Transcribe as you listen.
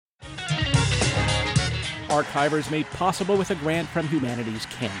Archivers made possible with a grant from Humanities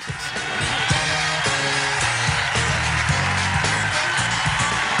Kansas.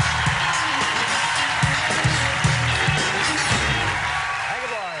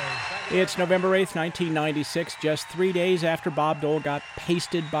 It's November 8th, 1996, just 3 days after Bob Dole got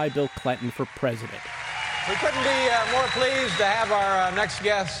pasted by Bill Clinton for president. We couldn't be more pleased to have our next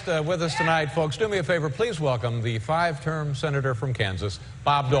guest with us tonight, folks. Do me a favor, please welcome the five-term senator from Kansas,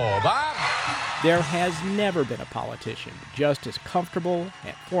 Bob Dole. Bob? There has never been a politician just as comfortable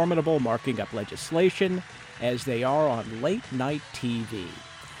and formidable marking up legislation as they are on late-night TV.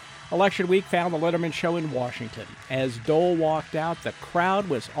 Election week found the Letterman Show in Washington. As Dole walked out, the crowd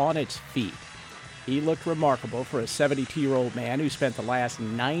was on its feet. He looked remarkable for a 72-year-old man who spent the last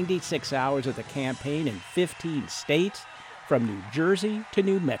 96 hours of the campaign in 15 states, from New Jersey to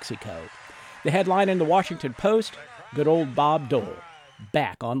New Mexico. The headline in the Washington Post, good old Bob Dole,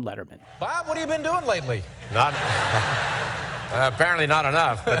 back on Letterman. Bob, what have you been doing lately? Not, apparently not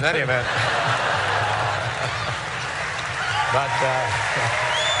enough, but in any event.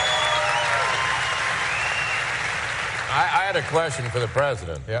 I had a question for the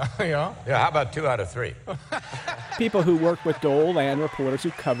president. Yeah. Yeah, how about 2 out of 3? People who worked with Dole and reporters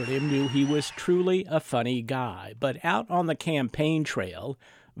who covered him knew he was truly a funny guy. But out on the campaign trail,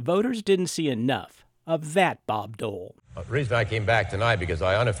 voters didn't see enough of that Bob Dole. The reason I came back tonight because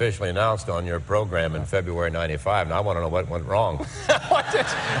I unofficially announced on your program in February '95, and I want to know what went wrong.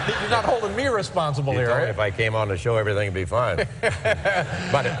 You're not holding me responsible here, told are me you? if I came on the show, everything would be fine.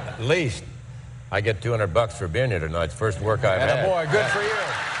 But at least I get $200 for being here tonight. It's the first work I've had. Boy, good for you.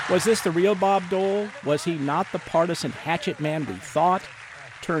 Was this the real Bob Dole? Was he not the partisan hatchet man we thought?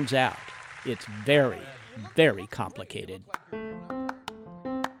 Turns out, it's very, very complicated.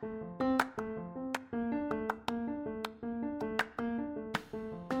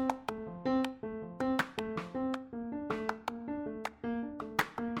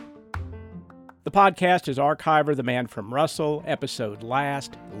 The podcast is Archiver, the Man from Russell, episode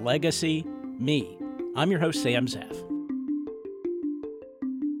last, Legacy, me. I'm your host, Sam Zeff.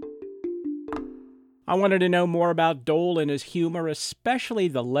 I wanted to know more about Dole and his humor, especially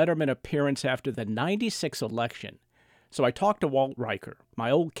the Letterman appearance after the '96 election. So I talked to Walt Riker,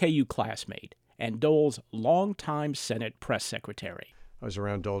 my old KU classmate, and Dole's longtime Senate press secretary. I was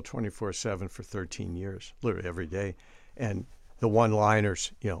around Dole 24/7 for 13 years, literally every day. And the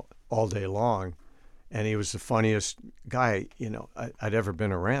one-liners, all day long. And he was the funniest guy, I'd ever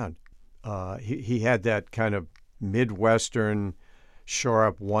been around. He had that kind of Midwestern,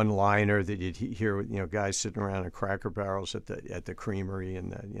 sharp one-liner that you'd hear, guys sitting around in Cracker Barrels at the creamery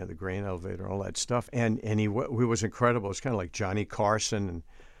and the grain elevator, all that stuff. And he was incredible. It's kind of like Johnny Carson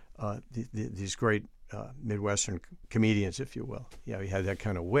and these great Midwestern comedians, if you will. He had that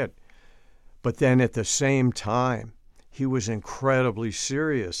kind of wit. But then at the same time, he was incredibly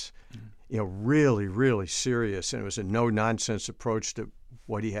serious, really, really serious. And it was a no-nonsense approach to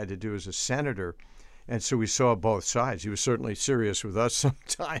what he had to do as a senator. And so we saw both sides. He was certainly serious with us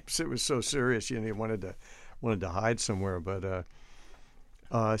sometimes. It was so serious, he wanted to hide somewhere. But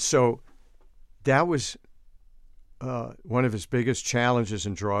so that was one of his biggest challenges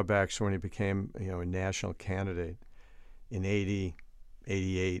and drawbacks when he became, a national candidate in 80,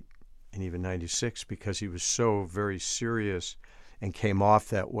 88, and even 96, because he was so very serious and came off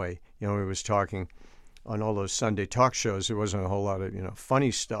that way. He was talking on all those Sunday talk shows. There wasn't a whole lot of,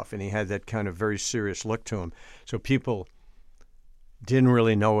 funny stuff, and he had that kind of very serious look to him. So people didn't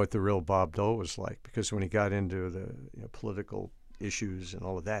really know what the real Bob Dole was like, because when he got into the political issues and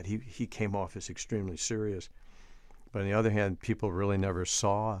all of that, he came off as extremely serious. But on the other hand, people really never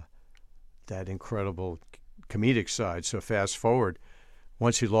saw that incredible comedic side. So fast forward,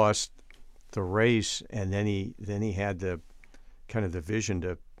 once he lost the race, and then he had the kind of the vision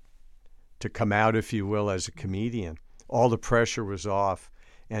to come out, if you will, as a comedian. All the pressure was off.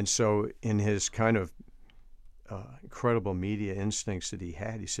 And so in his kind of incredible media instincts that he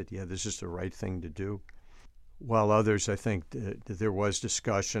had, he said, yeah, this is the right thing to do. While others, I think, there was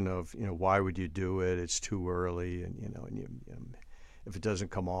discussion of, why would you do it? It's too early. And, if it doesn't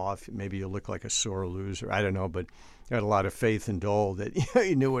come off, maybe you look like a sore loser. I don't know, but I had a lot of faith in Dole that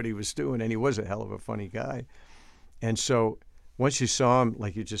he knew what he was doing, and he was a hell of a funny guy. And so once you saw him,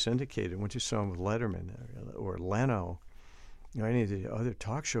 like you just indicated, once you saw him with Letterman or Leno, any of the other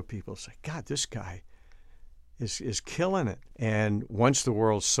talk show people, it's like, God, this guy is killing it. And once the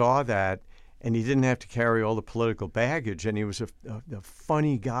world saw that, and he didn't have to carry all the political baggage, and he was a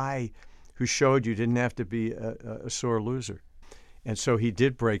funny guy who showed you didn't have to be a sore loser. And so he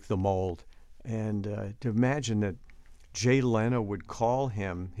did break the mold. And to imagine that Jay Leno would call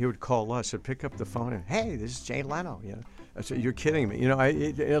him. He would call us. He'd pick up the phone and, hey, this is Jay Leno. You know, I said, you're kidding me. You know,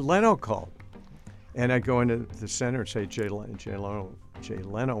 Leno called. And I'd go into the center and say, Jay Leno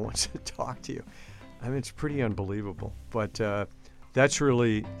wants to talk to you. I mean, it's pretty unbelievable. But that's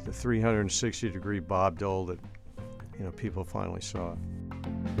really the 360-degree Bob Dole that, you know, people finally saw.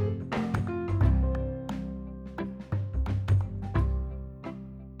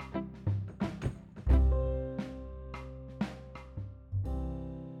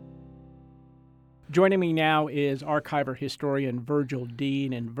 Joining me now is archiver historian Virgil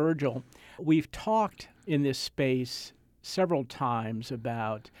Dean. And Virgil, we've talked in this space several times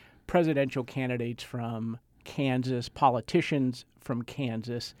about presidential candidates from Kansas, politicians from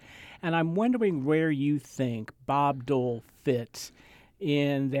Kansas, and I'm wondering where you think Bob Dole fits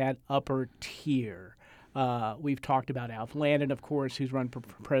in that upper tier. We've talked about Alf Landon, of course, who's run for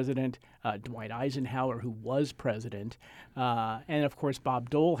president, Dwight Eisenhower, who was president, and, of course, Bob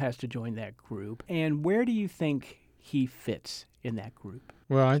Dole has to join that group. And where do you think he fits in that group?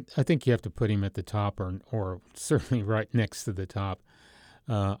 Well, I think you have to put him at the top or certainly right next to the top.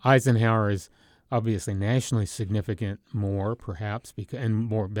 Eisenhower is obviously nationally significant more, perhaps, and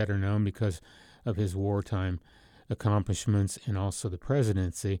more better known because of his wartime accomplishments and also the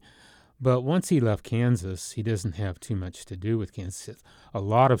presidency. But once he left Kansas, he doesn't have too much to do with Kansas. A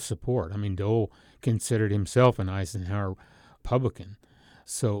lot of support. I mean, Dole considered himself an Eisenhower Republican.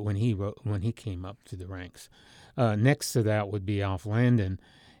 So when he came up to the ranks, next to that would be Alf Landon,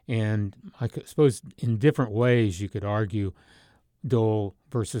 and I suppose in different ways you could argue Dole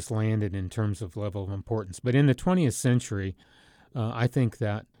versus Landon in terms of level of importance. But in the 20th century, I think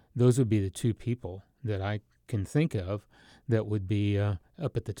that those would be the two people that I can think of that would be up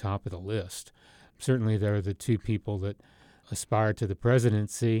at the top of the list. Certainly they're the two people that aspire to the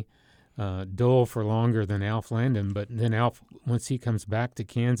presidency, Dole for longer than Alf Landon, but then Alf, once he comes back to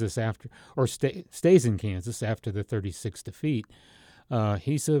Kansas stays in Kansas after the 36 defeat,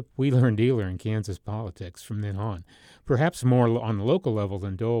 he's a wheeler and dealer in Kansas politics from then on, perhaps more on the local level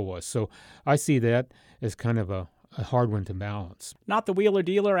than Dole was. So I see that as kind of a hard one to balance. Not the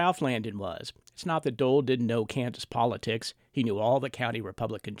wheeler-dealer Alf Landon was. It's not that Dole didn't know Kansas politics. He knew all the county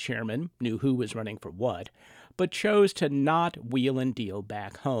Republican chairmen, knew who was running for what, but chose to not wheel and deal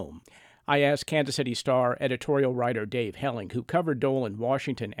back home. I asked Kansas City Star editorial writer Dave Helling, who covered Dole in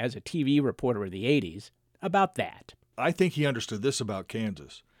Washington as a TV reporter in the 80s, about that. I think he understood this about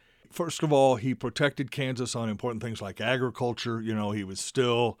Kansas. First of all, he protected Kansas on important things like agriculture. You know, he was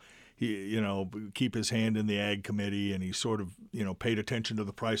still... keep his hand in the ag committee, and he sort of, paid attention to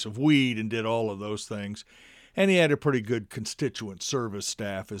the price of wheat and did all of those things. And he had a pretty good constituent service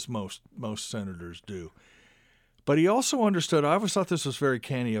staff, as most senators do. But he also understood, I always thought this was very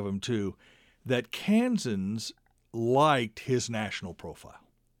canny of him too, that Kansans liked his national profile.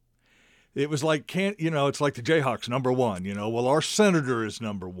 It was like, it's like the Jayhawks, number one, well, our senator is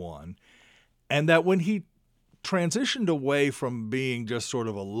number one. And that when he transitioned away from being just sort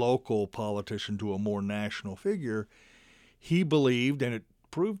of a local politician to a more national figure, he believed, and it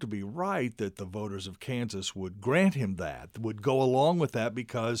proved to be right, that the voters of Kansas would grant him that, would go along with that,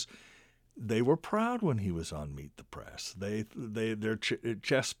 because they were proud when he was on Meet the Press. Their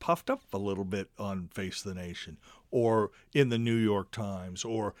chest puffed up a little bit on Face the Nation, or in the New York Times,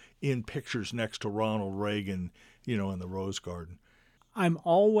 or in pictures next to Ronald Reagan, in the Rose Garden. I'm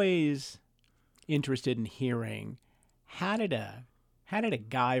always interested in hearing how did a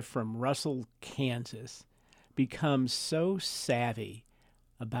guy from Russell, Kansas, become so savvy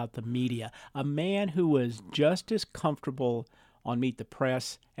about the media? A man who was just as comfortable on Meet the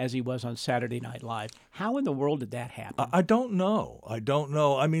Press as he was on Saturday Night Live. How in the world did that happen? I don't know.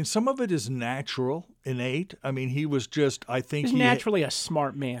 I mean, some of it is natural, innate. I mean, he was just, I think he was naturally a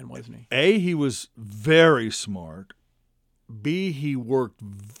smart man, wasn't he? A, he was very smart. B, he worked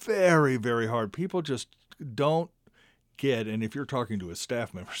very, very hard. People just don't get, and if you're talking to his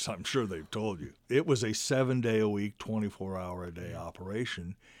staff members, I'm sure they've told you, it was a 7-day-a-week, 24-hour-a-day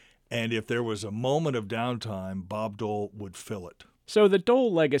operation. And if there was a moment of downtime, Bob Dole would fill it. So the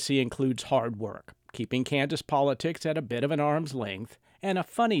Dole legacy includes hard work, keeping Kansas politics at a bit of an arm's length, and a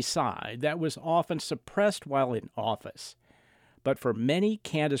funny side that was often suppressed while in office. But for many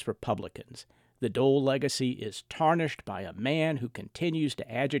Kansas Republicans, the Dole legacy is tarnished by a man who continues to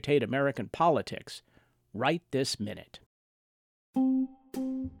agitate American politics right this minute.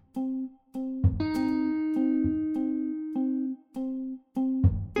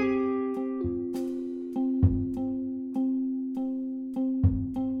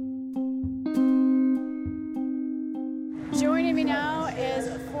 Joining me now is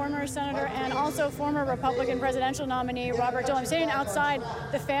former former senator and also former Republican presidential nominee Robert Dole. I'm sitting outside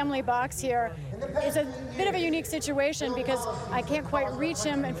the family box here. It's a bit of a unique situation because I can't quite reach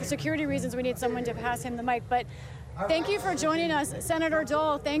him, and for security reasons we need someone to pass him the mic. But thank you for joining us, Senator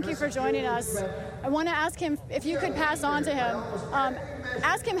Dole. Thank you for joining us. I want to ask him if you could pass on to him,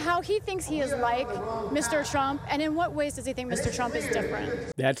 ask him how he thinks he is like Mr. Trump, and in what ways does he think Mr. Trump is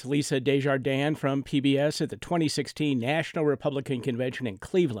different. That's Lisa Desjardins from PBS at the 2016 National Republican Convention in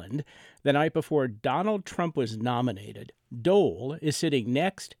Cleveland. The night before Donald Trump was nominated, Dole is sitting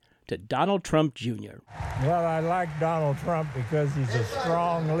next to Donald Trump Jr. Well, I like Donald Trump because he's a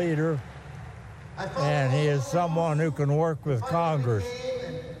strong leader, and he is someone who can work with Congress.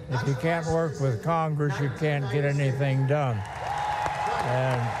 If you can't work with Congress, you can't get anything done.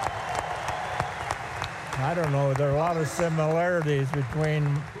 And I don't know, there are a lot of similarities between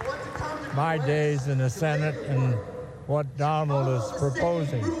my days in the Senate and what Donald is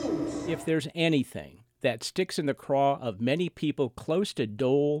proposing. If there's anything that sticks in the craw of many people close to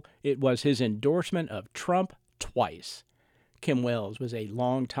Dole, it was his endorsement of Trump twice. Kim Wells was a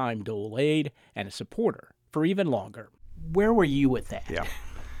longtime Dole aide and a supporter for even longer. Where were you with that? Yeah.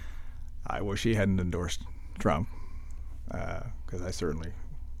 I wish he hadn't endorsed Trump, because I certainly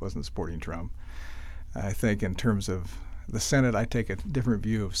wasn't supporting Trump. I think in terms of the Senate, I take a different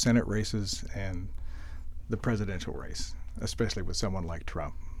view of Senate races and the presidential race, especially with someone like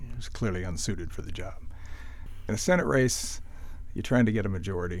Trump, who's clearly unsuited for the job. In a Senate race, you're trying to get a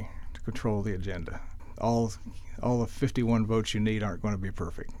majority to control the agenda. All the 51 votes you need aren't going to be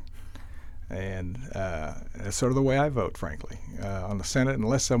perfect. And it's sort of the way I vote, frankly. On the Senate,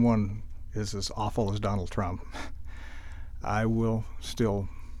 unless someone is as awful as Donald Trump, I will still,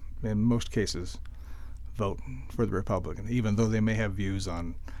 in most cases, vote for the Republican, even though they may have views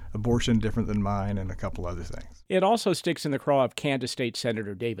on abortion different than mine and a couple other things. It also sticks in the craw of Kansas State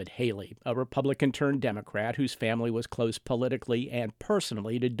Senator David Haley, a Republican-turned-Democrat whose family was close politically and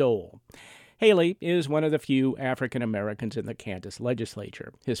personally to Dole. Haley is one of the few African Americans in the Kansas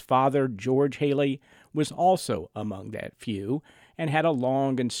legislature. His father, George Haley, was also among that few and had a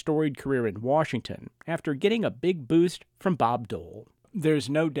long and storied career in Washington after getting a big boost from Bob Dole. There's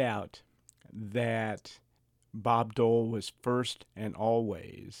no doubt that Bob Dole was first and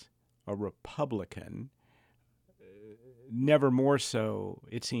always a Republican, never more so,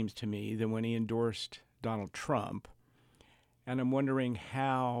 it seems to me, than when he endorsed Donald Trump. And I'm wondering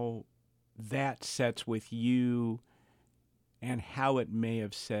how that sets with you and how it may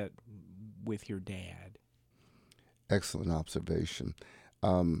have set with your dad. Excellent observation.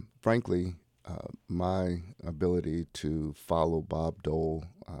 Frankly, my ability to follow Bob Dole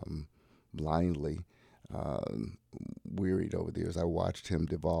blindly wearied over the years. I watched him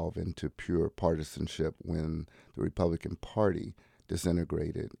devolve into pure partisanship when the Republican Party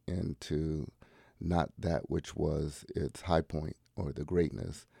disintegrated into not that which was its high point or the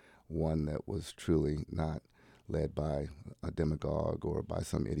greatness, one that was truly not led by a demagogue or by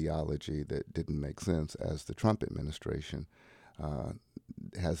some ideology that didn't make sense, as the Trump administration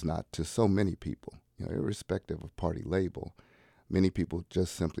has not to so many people, irrespective of party label. Many people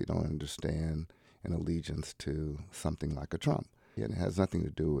just simply don't understand an allegiance to something like a Trump. And it has nothing to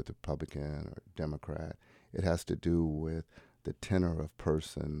do with Republican or Democrat. It has to do with the tenor of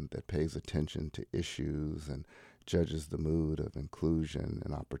person that pays attention to issues and judges the mood of inclusion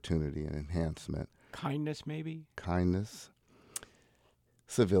and opportunity and enhancement. Kindness, maybe? Kindness,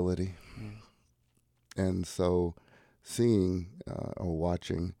 civility. And so seeing or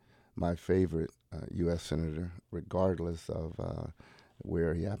watching my favorite U.S. Senator, regardless of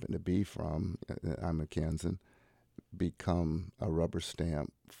where he happened to be from, I'm a Kansan, become a rubber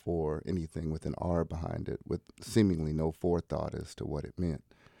stamp for anything with an R behind it, with seemingly no forethought as to what it meant,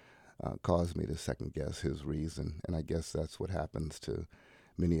 caused me to second guess his reason. And I guess that's what happens to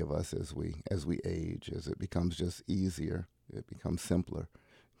many of us as we age, as it becomes just easier, it becomes simpler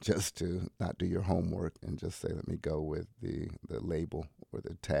just to not do your homework and just say, let me go with the label or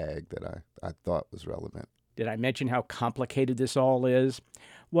the tag that I thought was relevant. Did I mention how complicated this all is?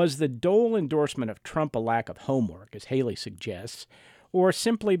 Was the Dole endorsement of Trump a lack of homework, as Haley suggests, or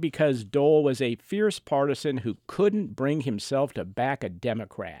simply because Dole was a fierce partisan who couldn't bring himself to back a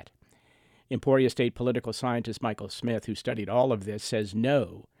Democrat? Emporia State political scientist Michael Smith, who studied all of this, says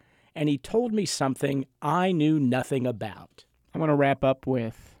no, and he told me something I knew nothing about. I want to wrap up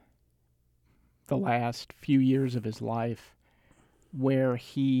with the last few years of his life where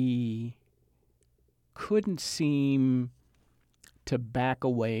he couldn't seem to back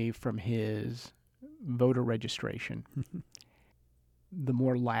away from his voter registration. The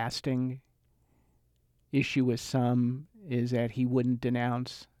more lasting issue with some is that he wouldn't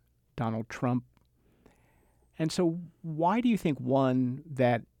denounce Donald Trump. And so why do you think, one,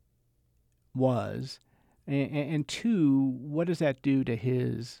 that was, and two, what does that do to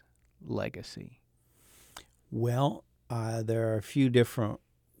his legacy? Well, there are a few different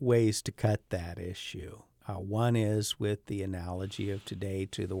ways to cut that issue. One is with the analogy of today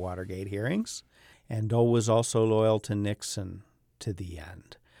to the Watergate hearings, and Dole was also loyal to Nixon to the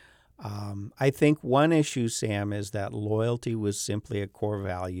end. I think one issue, Sam, is that loyalty was simply a core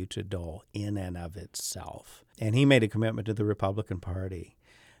value to Dole in and of itself, and he made a commitment to the Republican Party.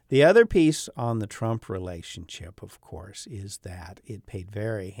 The other piece on the Trump relationship, of course, is that it paid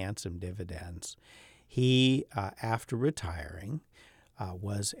very handsome dividends. He, after retiring,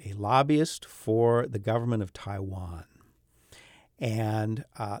 was a lobbyist for the government of Taiwan. And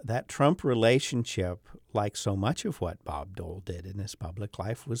that Trump relationship, like so much of what Bob Dole did in his public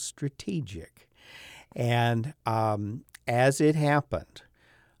life, was strategic. And as it happened,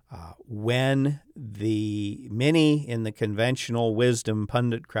 when the many in the conventional wisdom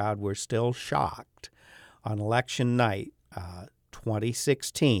pundit crowd were still shocked on election night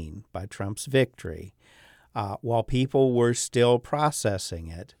 2016 by Trump's victory, while people were still processing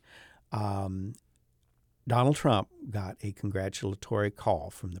it, Donald Trump got a congratulatory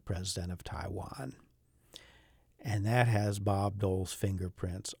call from the president of Taiwan. And that has Bob Dole's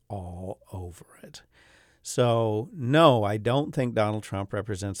fingerprints all over it. So, no, I don't think Donald Trump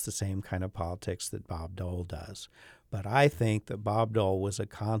represents the same kind of politics that Bob Dole does. But I think that Bob Dole was a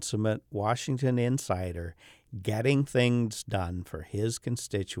consummate Washington insider getting things done for his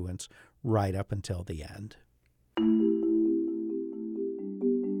constituents right up until the end.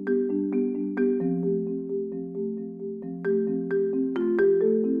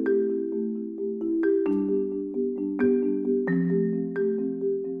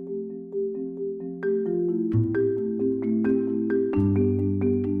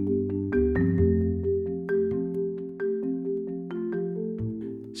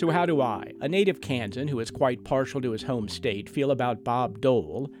 So how do I, a native Kansan who is quite partial to his home state, feel about Bob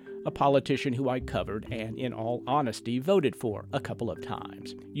Dole, a politician who I covered and, in all honesty, voted for a couple of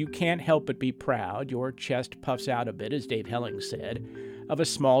times? You can't help but be proud, your chest puffs out a bit, as Dave Helling said, of a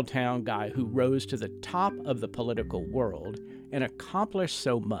small-town guy who rose to the top of the political world and accomplished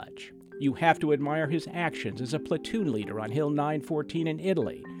so much. You have to admire his actions as a platoon leader on Hill 914 in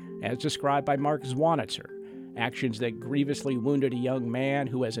Italy, as described by Mark Zwanitzer. Actions that grievously wounded a young man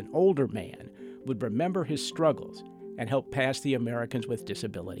who, as an older man, would remember his struggles and help pass the Americans with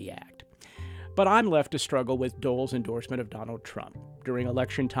Disability Act. But I'm left to struggle with Dole's endorsement of Donald Trump. During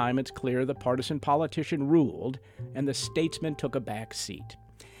election time, it's clear the partisan politician ruled and the statesman took a back seat.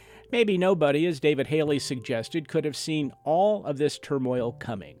 Maybe nobody, as David Haley suggested, could have seen all of this turmoil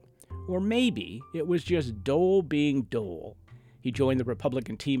coming. Or maybe it was just Dole being Dole. He joined the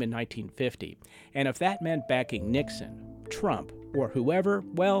Republican team in 1950, and if that meant backing Nixon, Trump, or whoever,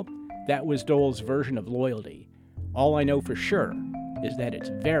 well, that was Dole's version of loyalty. All I know for sure is that it's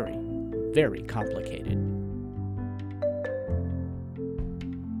very, very complicated.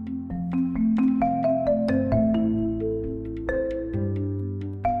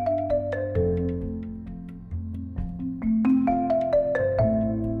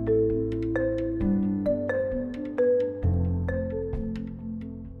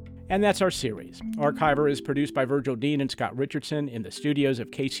 And that's our series. Archiver is produced by Virgil Dean and Scott Richardson in the studios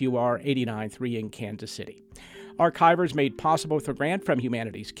of KCUR 89.3 in Kansas City. Archiver is made possible with a grant from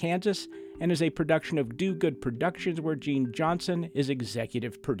Humanities Kansas and is a production of Do Good Productions, where Gene Johnson is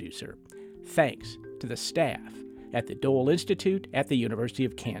executive producer. Thanks to the staff at the Dole Institute at the University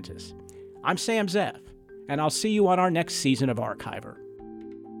of Kansas. I'm Sam Zeff, and I'll see you on our next season of Archiver.